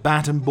side, the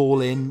Bat and Ball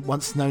Inn,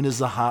 once known as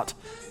the Hut,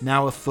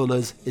 now a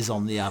Fuller's, is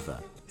on the other.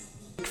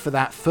 For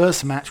that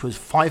first match was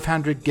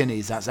 500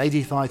 guineas, that's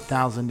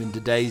 85,000 in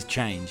today's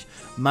change.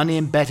 Money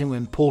in betting were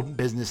important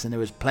business, and there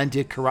was plenty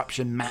of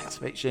corruption, match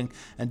fixing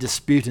and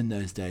dispute in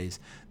those days.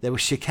 There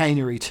was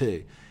chicanery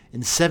too.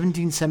 In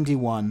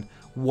 1771,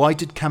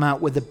 White had come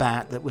out with a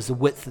bat that was the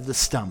width of the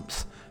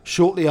stumps.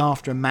 Shortly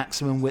after a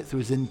maximum width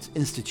was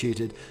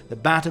instituted, the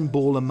Bat and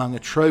Ball, among a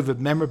trove of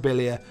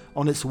memorabilia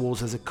on its walls,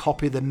 has a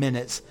copy of the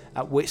minutes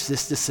at which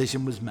this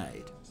decision was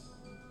made.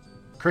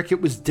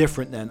 Cricket was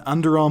different then.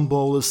 Underarm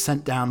bowlers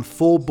sent down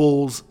 4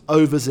 balls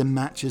overs in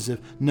matches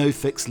of no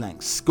fixed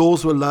length.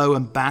 Scores were low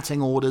and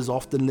batting orders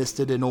often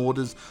listed in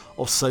orders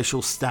of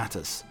social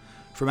status.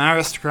 From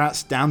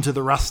aristocrats down to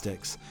the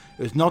rustics.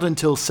 It was not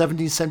until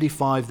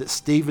 1775 that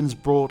Stevens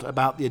brought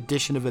about the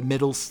addition of a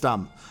middle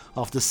stump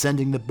after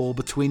sending the ball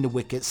between the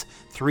wickets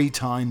 3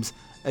 times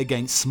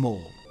against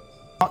Small.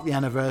 Mark the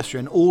anniversary,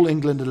 and All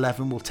England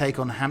 11 will take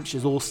on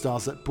Hampshire's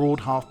All-Stars at Broad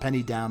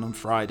Halfpenny Down on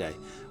Friday,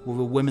 with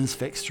a women's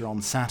fixture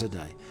on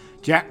Saturday.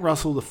 Jack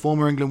Russell, the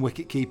former England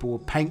wicketkeeper, will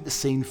paint the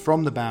scene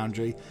from the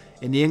boundary.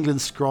 In the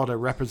England squad are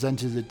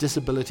represented with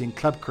disability in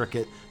club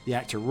cricket, the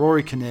actor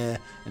Rory Kinnear,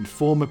 and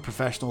former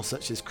professionals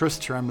such as Chris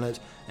Tremlett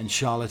and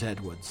Charlotte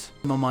Edwards.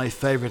 Some of my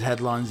favourite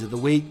headlines of the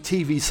week: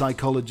 TV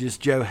psychologist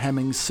Joe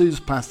Hemmings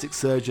sues plastic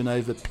surgeon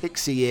over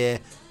pixie ear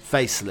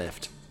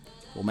facelift,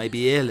 or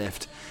maybe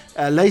earlift.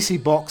 Lacy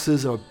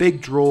boxers are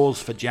big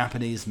draws for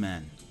Japanese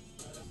men.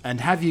 And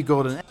have you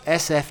got an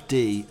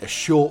SFD, a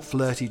short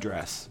flirty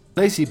dress?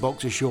 Lacy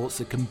boxer shorts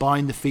that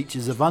combine the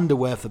features of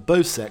underwear for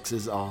both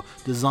sexes, are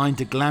designed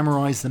to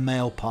glamourize the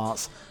male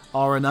parts,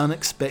 are an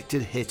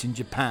unexpected hit in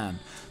Japan.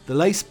 The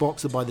lace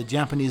boxer by the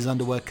Japanese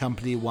underwear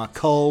company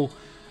Wacoal,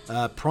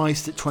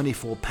 priced at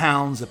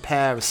 £24 a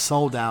pair, is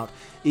sold out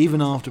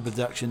even after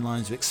production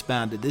lines were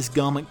expanded. This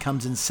garment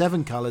comes in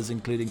 7 colours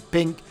including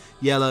pink,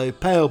 yellow,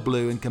 pale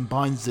blue, and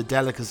combines the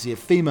delicacy of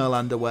female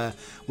underwear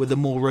with the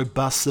more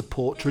robust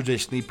support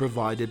traditionally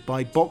provided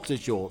by boxer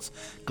shorts.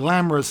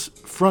 Glamorous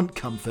front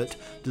comfort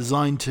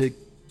designed to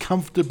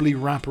comfortably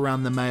wrap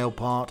around the male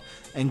part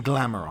and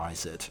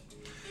glamourize it.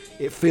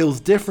 It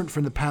feels different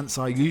from the pants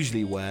I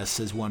usually wear,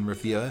 says one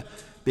reviewer.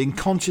 Being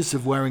conscious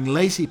of wearing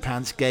lacy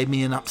pants gave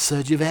me an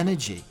upsurge of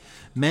energy.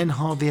 Men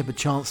hardly have a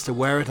chance to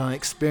wear it, and I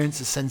experience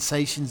the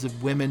sensations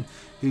of women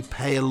who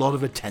pay a lot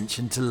of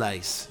attention to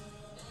lace.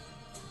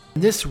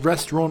 This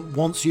restaurant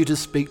wants you to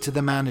speak to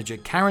the manager.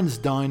 Karen's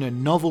Diner,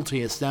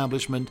 novelty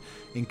establishment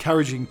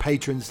encouraging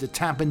patrons to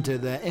tap into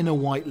their inner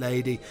white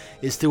lady,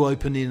 is to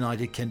open in the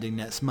United Kingdom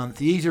next month.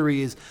 The eatery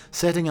is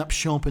setting up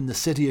shop in the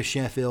city of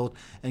Sheffield,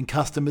 and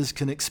customers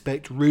can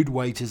expect rude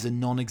waiters and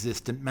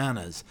non-existent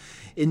manners.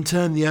 In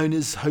turn, the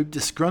owners hope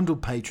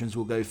disgruntled patrons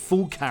will go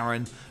full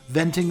Karen,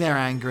 venting their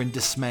anger and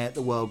dismay at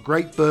the world.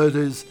 Great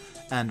burgers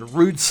and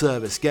rude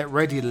service. Get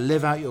ready to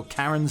live out your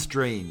Karen's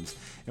dreams.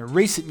 In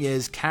recent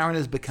years, Karen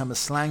has become a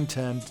slang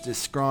term to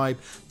describe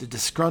the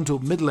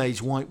disgruntled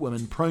middle-aged white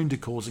woman prone to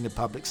causing a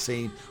public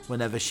scene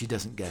whenever she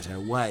doesn't get her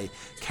way.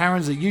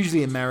 Karens are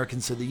usually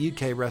American, so the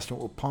UK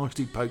restaurant will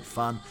partially poke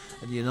fun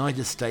at the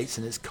United States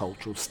and its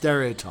cultural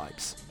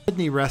stereotypes. The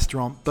Sydney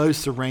restaurant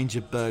boasts a range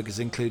of burgers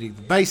including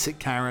the basic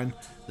Karen,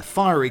 the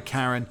fiery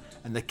Karen,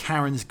 and the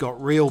Karen's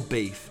Got Real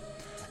Beef.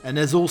 And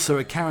there's also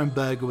a Karen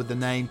burger with the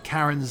name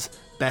Karen's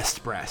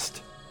Best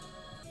Breast.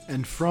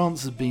 And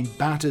France has been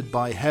battered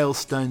by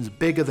hailstones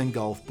bigger than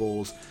golf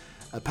balls.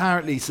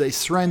 Apparently they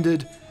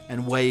surrendered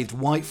and waved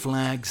white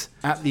flags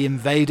at the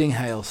invading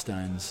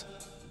hailstones.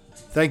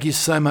 Thank you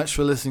so much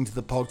for listening to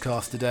the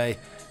podcast today.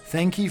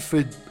 Thank you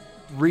for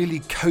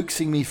really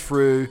coaxing me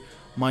through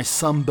my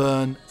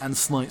sunburn and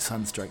slight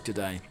sunstroke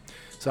today.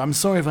 So I'm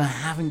sorry if I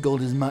haven't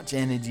got as much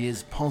energy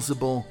as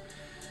possible.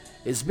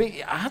 I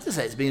have to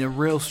say it's been a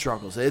real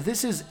struggle. So if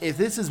this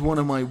is one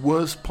of my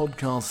worst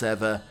podcasts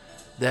ever,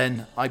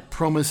 then I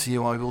promise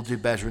you I will do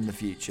better in the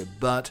future.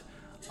 But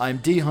I'm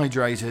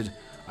dehydrated.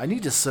 I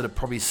need to sort of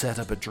probably set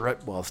up a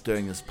drip whilst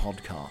doing this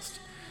podcast.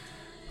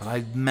 But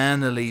I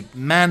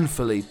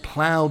manfully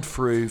ploughed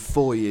through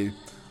for you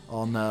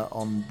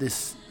on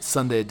this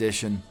Sunday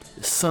edition,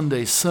 this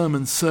Sunday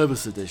sermon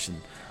service edition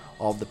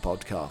of the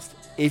podcast.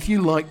 If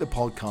you like the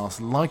podcast,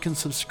 like and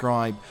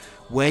subscribe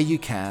where you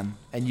can,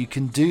 and you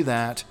can do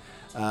that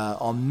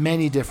on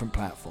many different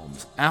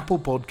platforms. Apple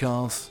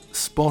Podcasts,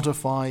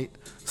 Spotify,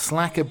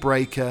 Slacker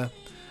Breaker,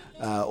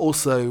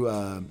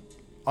 also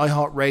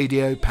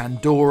iHeartRadio,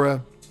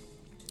 Pandora.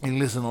 You can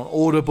listen on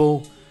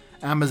Audible,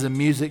 Amazon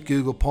Music,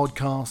 Google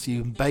Podcasts.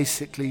 You can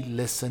basically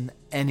listen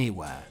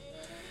anywhere.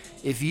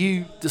 If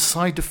you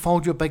decide to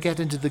fold your baguette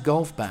into the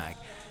golf bag,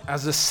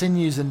 as the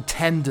sinews and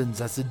tendons,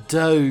 as the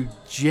dough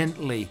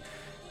gently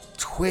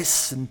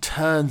twists and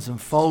turns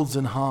and folds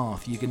in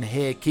half, you can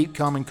hear Keep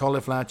Calm and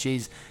Cauliflower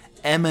Cheese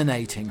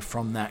emanating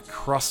from that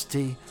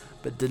crusty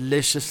but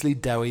deliciously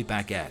doughy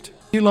baguette.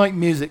 If you like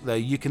music though,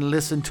 you can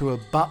listen to a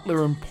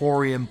Butler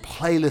Emporium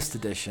playlist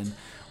edition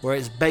where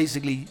it's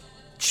basically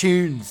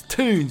tunes,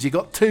 you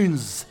got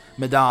tunes,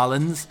 my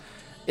darlings,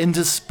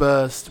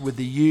 interspersed with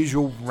the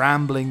usual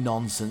rambling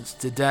nonsense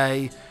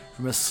today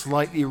from a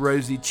slightly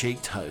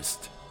rosy-cheeked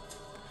host.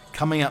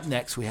 Coming up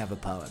next, we have a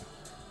poem.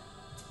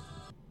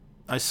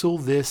 I saw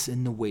this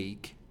in the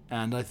week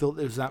and I thought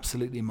it was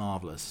absolutely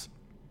marvellous.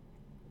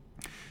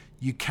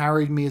 You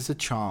carried me as a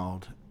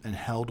child and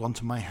held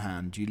onto my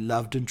hand. You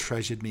loved and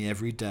treasured me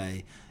every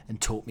day and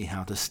taught me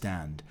how to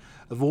stand.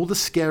 Of all the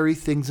scary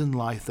things in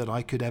life that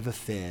I could ever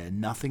fear,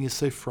 nothing is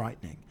so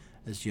frightening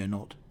as you're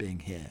not being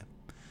here.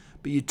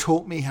 But you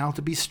taught me how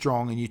to be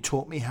strong and you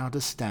taught me how to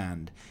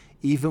stand,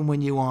 even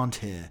when you aren't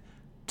here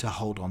to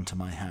hold on to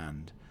my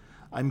hand.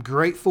 I'm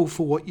grateful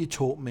for what you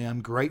taught me.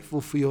 I'm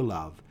grateful for your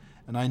love.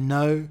 And I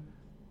know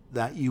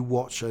that you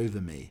watch over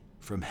me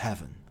from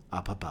heaven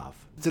up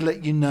above. To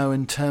let you know,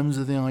 in terms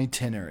of the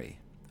itinerary,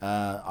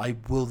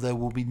 there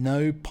will be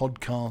no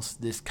podcast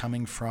this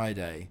coming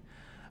Friday,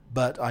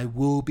 but I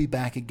will be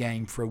back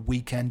again for a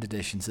weekend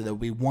edition. So there'll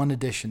be one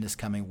edition this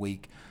coming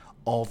week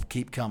of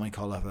Keep Calm and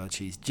Cauliflower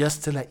Cheese,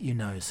 just to let you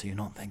know, so you're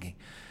not thinking,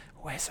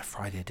 where's the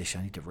Friday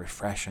edition? I need to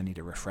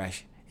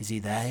refresh. Is he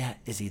there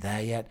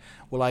yet?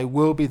 Well, I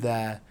will be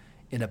there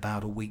in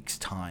about a week's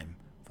time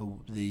for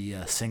the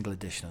single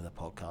edition of the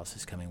podcast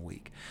this coming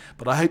week.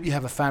 But I hope you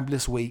have a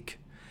fabulous week,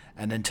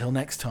 and until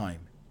next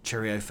time,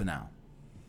 cheerio for now.